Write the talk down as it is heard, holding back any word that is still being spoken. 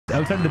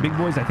Outside of the big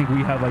boys, I think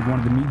we have like one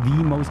of the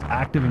most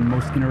active and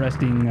most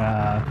interesting.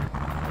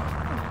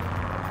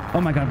 Oh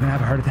my god, I'm gonna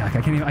have a heart attack.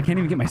 I can't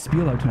even get my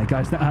spiel out tonight,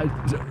 guys.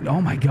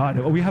 Oh my god,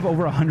 we have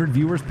over 100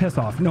 viewers. Piss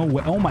off. No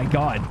way. Oh my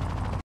god.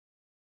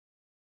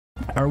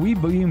 Are we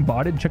being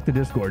botted? Check the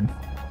Discord.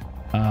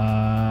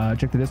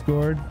 Check the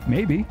Discord.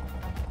 Maybe.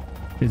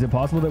 Is it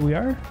possible that we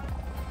are?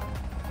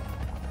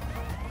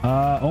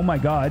 Oh my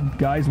god,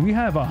 guys, we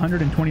have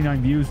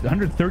 129 views,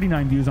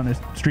 139 views on this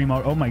stream.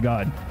 Oh my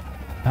god.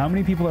 How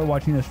many people are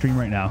watching this stream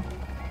right now?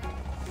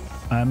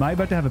 Am I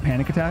about to have a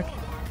panic attack?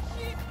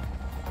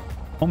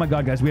 Oh my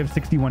god, guys, we have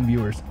 61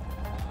 viewers.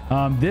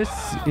 This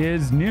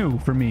is new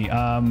for me.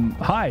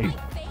 Hi.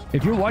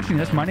 If you're watching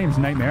this, my name's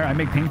Nightmare. I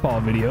make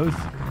paintball videos.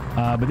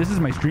 But this is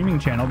my streaming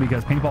channel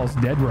because paintball's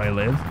dead where I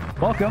live.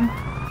 Welcome.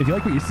 If you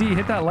like what you see,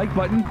 hit that like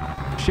button,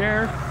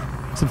 share,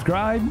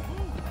 subscribe.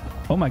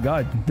 Oh my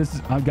god, this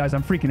is guys,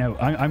 I'm freaking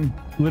out. I'm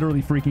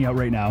literally freaking out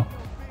right now.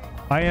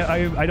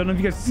 I don't know if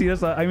you guys see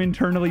this. I'm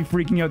internally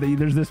freaking out that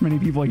there's this many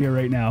people here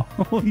right now.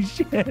 Holy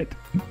shit.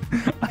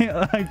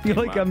 I feel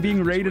like I'm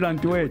being rated on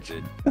Twitch.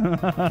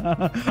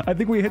 I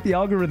think we hit the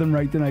algorithm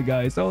right tonight,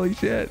 guys. Holy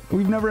shit.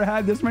 We've never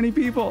had this many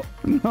people.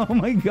 Oh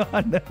my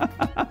god.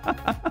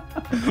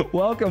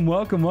 Welcome.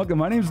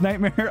 My name's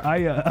Nightmare.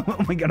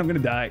 Oh my god, I'm gonna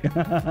die.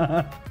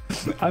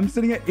 I'm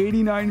sitting at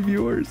 89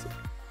 viewers.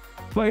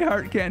 My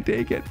heart can't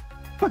take it.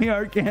 My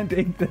heart can't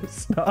take this.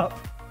 Stop.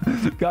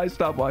 Guys,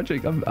 stop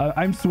watching.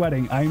 I'm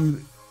sweating.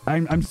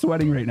 I'm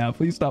sweating right now.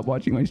 Please stop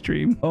watching my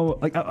stream. Oh,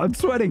 like I'm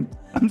sweating.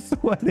 I'm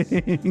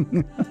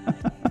sweating.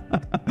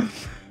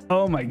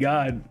 Oh my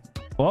god.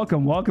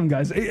 Welcome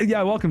guys.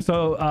 Yeah, welcome.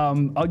 So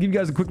I'll give you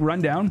guys a quick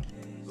rundown.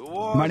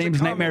 My name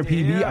is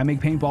NightmarePB. I make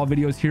paintball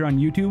videos here on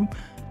YouTube.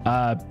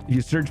 If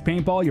you search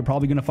paintball, you're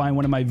probably gonna find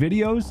one of my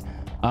videos.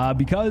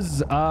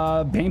 Because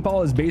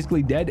paintball is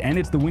basically dead and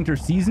it's the winter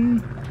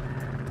season,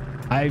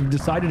 I've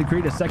decided to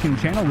create a second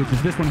channel, which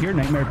is this one here,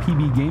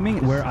 NightmarePB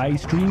Gaming, where I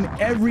stream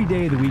every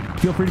day of the week.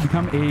 Feel free to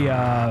become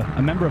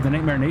a member of the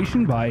Nightmare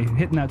Nation by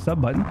hitting that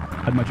sub button.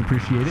 I'd much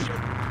appreciate it.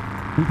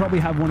 We probably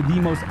have one of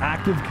the most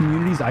active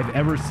communities I've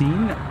ever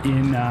seen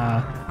in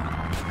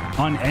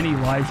on any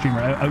live streamer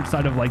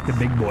outside of like the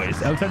big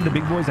boys. Outside of the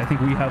big boys, I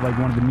think we have like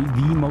one of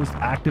the most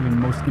active and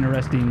most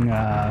interesting.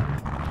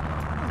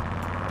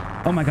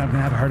 Oh my god, I'm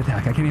gonna have a heart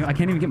attack. I can't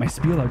even get my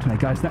spiel out tonight,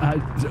 guys.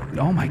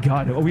 Oh my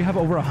god, we have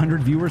over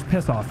 100 viewers.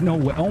 Piss off. No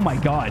way. Oh my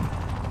god,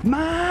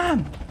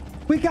 Mom,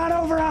 we got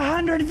over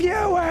 100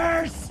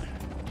 viewers.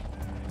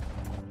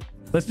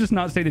 Let's just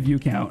not say the view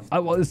count.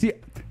 Well, see,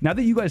 now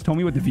that you guys told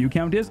me what the view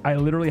count is, I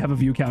literally have a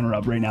view counter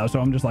up right now, so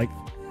I'm just like,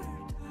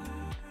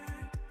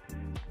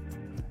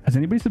 has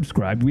anybody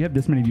subscribed? We have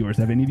this many viewers.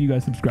 Have any of you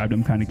guys subscribed?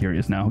 I'm kind of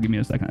curious now. Give me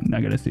a second.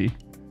 I gotta see.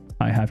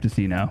 I have to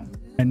see now.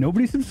 And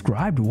nobody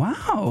subscribed.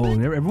 Wow.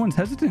 Everyone's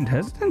hesitant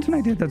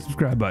tonight to hit that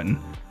subscribe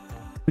button.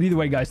 But either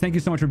way, guys, thank you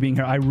so much for being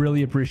here. I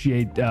really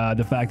appreciate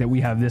the fact that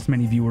we have this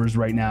many viewers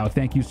right now.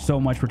 Thank you so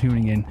much for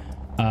tuning in.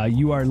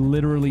 You are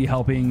literally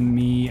helping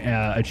me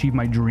achieve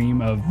my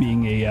dream of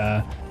being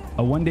a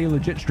one-day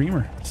legit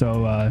streamer.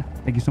 So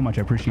thank you so much.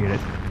 I appreciate it.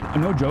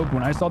 And no joke,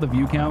 when I saw the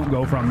view count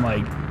go from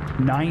like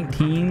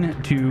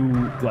 19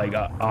 to like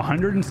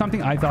 100 and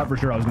something, I thought for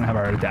sure I was gonna have a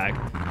heart attack.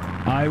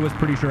 I was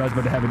pretty sure I was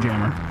about to have a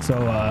jammer.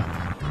 So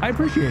I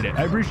appreciate it.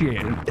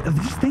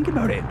 Just think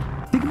about it.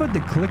 Think about the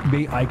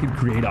clickbait I could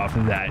create off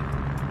of that.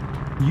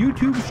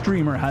 YouTube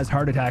streamer has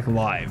heart attack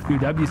live.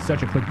 Dude, that'd be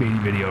such a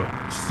clickbaity video.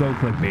 So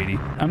clickbaity.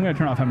 I'm gonna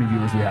turn off how many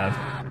viewers we have.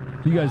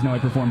 You guys know I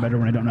perform better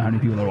when I don't know how many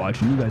people are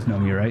watching. You guys know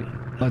me, right?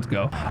 Let's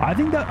go. I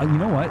think that, you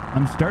know what?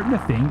 I'm starting to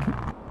think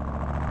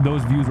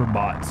those views were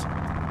bots.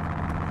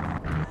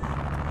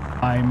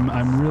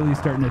 I'm really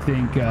starting to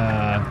think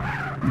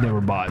they were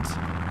bots.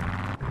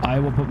 I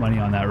will put money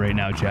on that right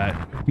now,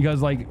 chat,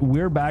 because like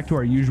we're back to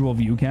our usual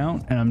view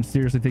count, and I'm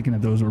seriously thinking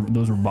that those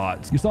were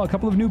bots. You saw a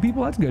couple of new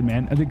people. That's good,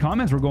 man. And the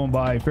comments were going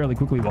by fairly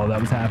quickly while that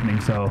was happening,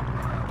 so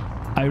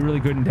I really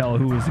couldn't tell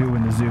who was who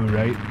in the zoo,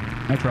 right?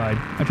 I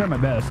tried my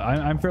best.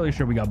 I'm fairly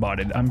sure we got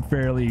botted. I'm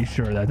fairly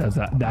sure that's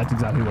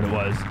exactly what it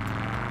was.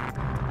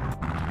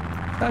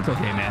 That's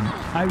okay, man.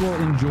 I will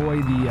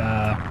enjoy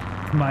the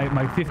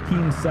my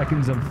 15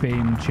 seconds of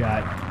fame,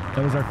 chat.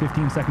 That was our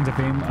 15 seconds of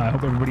fame. I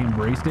hope everybody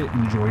embraced it,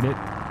 enjoyed it.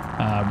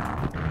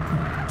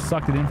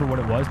 Sucked it in for what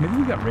it was. Maybe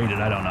we got rated.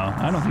 I don't know.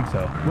 I don't think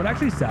so. What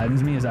actually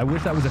saddens me is I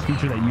wish that was a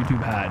feature that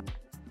YouTube had.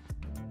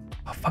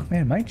 Oh, fuck,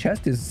 man. My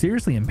chest is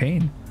seriously in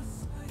pain.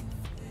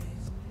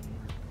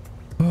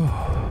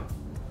 Oh,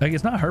 like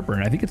it's not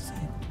heartburn. I think it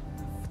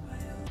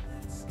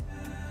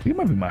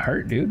might be my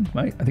heart, dude.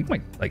 I think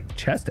my like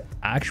chest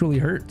actually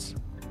hurts.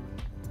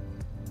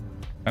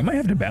 I might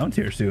have to bounce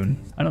here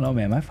soon. I don't know,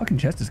 man. My fucking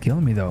chest is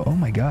killing me though. Oh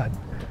my god.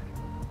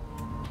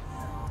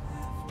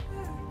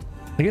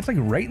 Like it's like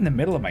right in the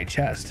middle of my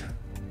chest.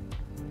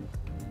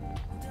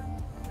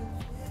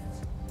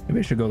 Maybe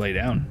I should go lay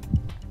down.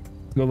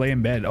 Go lay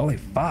in bed. Holy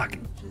fuck.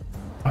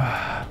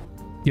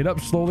 Get up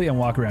slowly and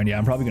walk around. Yeah,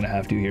 I'm probably gonna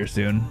have to here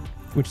soon,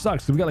 which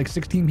sucks. We got like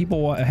 16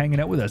 people hanging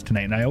out with us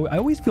tonight, and I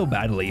always feel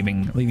bad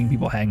leaving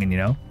people hanging, you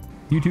know.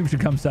 YouTube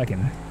should come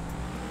second.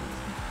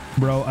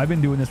 Bro, I've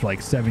been doing this for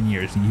like 7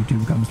 years.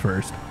 YouTube comes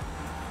first.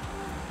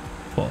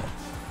 Well,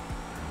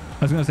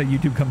 I was gonna say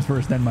YouTube comes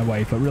first, then my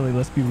wife, but really,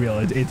 let's be real.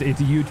 It's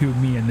YouTube,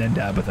 me, and then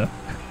Tabitha.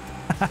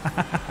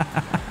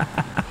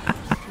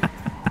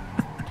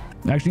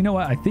 Actually, you know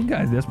what? I think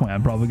at this point,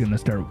 I'm probably gonna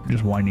start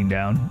just winding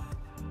down.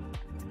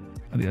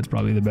 I think that's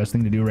probably the best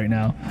thing to do right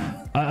now.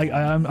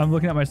 I'm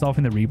looking at myself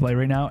in the replay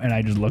right now, and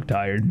I just look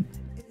tired.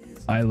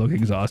 I look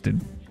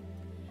exhausted.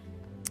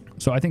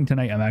 So I think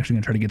tonight I'm actually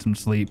gonna try to get some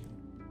sleep.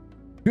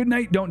 Good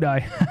night, don't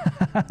die.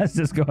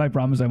 Cisco, I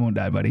promise I won't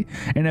die, buddy.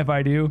 And if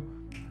I do,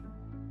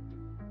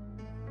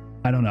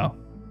 I don't know.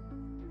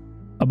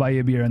 I'll buy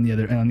you a beer on the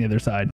other side.